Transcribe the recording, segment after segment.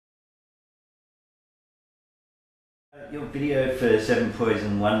Your video for Seven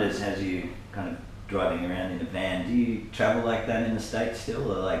Poison Wonders has you kind of driving around in a van. Do you travel like that in the States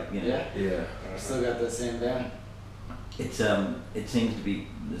still, or like, you know? Yeah. Yeah. I still got that same van. It's it seems to be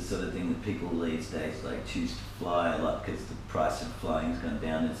the sort of thing that people these days like choose to fly a lot because the price of flying's gone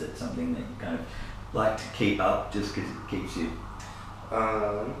down. Is it something that you kind of like to keep up just because it keeps you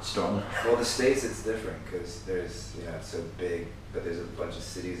strong? Well, the States it's different because there's, it's so big, but there's a bunch of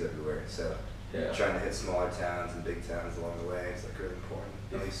cities everywhere. So trying to hit smaller towns and big towns along the way is like really important,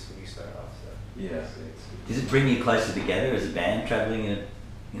 at least when you start off. So Yeah. Does it bring you closer together as a band traveling in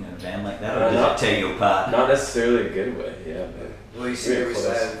a van like that, or does it tear you apart? Not necessarily a good way, yeah. But well, you see every close.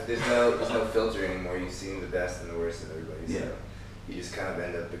 side. There's no filter anymore. You've seen the best and the worst of everybody. So Yeah. you just kind of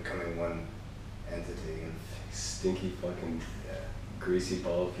end up becoming one entity. And Stinky fucking greasy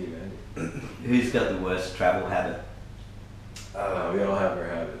ball of humanity. Who's got the worst travel habit? We all have our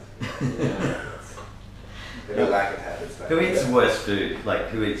habits. There's a lack of habits. Who eats the worst food? Like,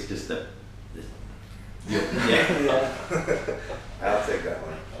 who eats just the yeah. I'll take that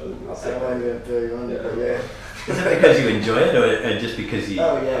one. I'll I take don't want that. to throw you under, but Yeah. Is it because you enjoy it, or just because you?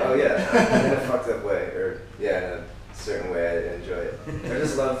 Oh yeah. Oh yeah, in a fucked up way, or in a certain way I enjoy it. I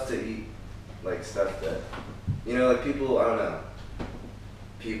just love to eat like stuff that, like people, I don't know,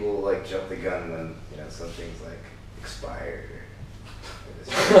 people like jump the gun when, something's like expired or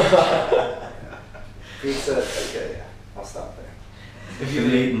pizza, okay, yeah, I'll stop there. If you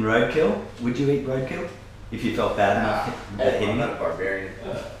had eaten roadkill, would you eat roadkill? If you felt bad enough about I'm hitting not a it? barbarian.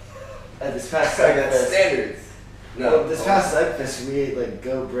 At this past I got Psyche standards. well, this past Psyche Fest, we ate like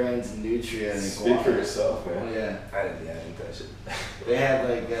Go Brands, Nutria, and Speak iguana. for yourself, man. Oh, yeah. I didn't touch it. They had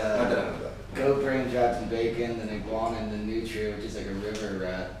like I'm done with that. Go Brain wrapped in bacon, then iguana, and then Nutria, which is like a river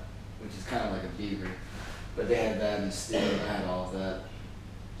rat, which is kind of like a beaver. But they had that in the stew, and I had all of that.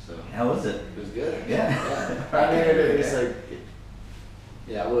 So How was it? it was good. Yeah. Yeah. I mean, it was like,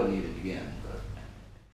 yeah, I wouldn't eat it again, but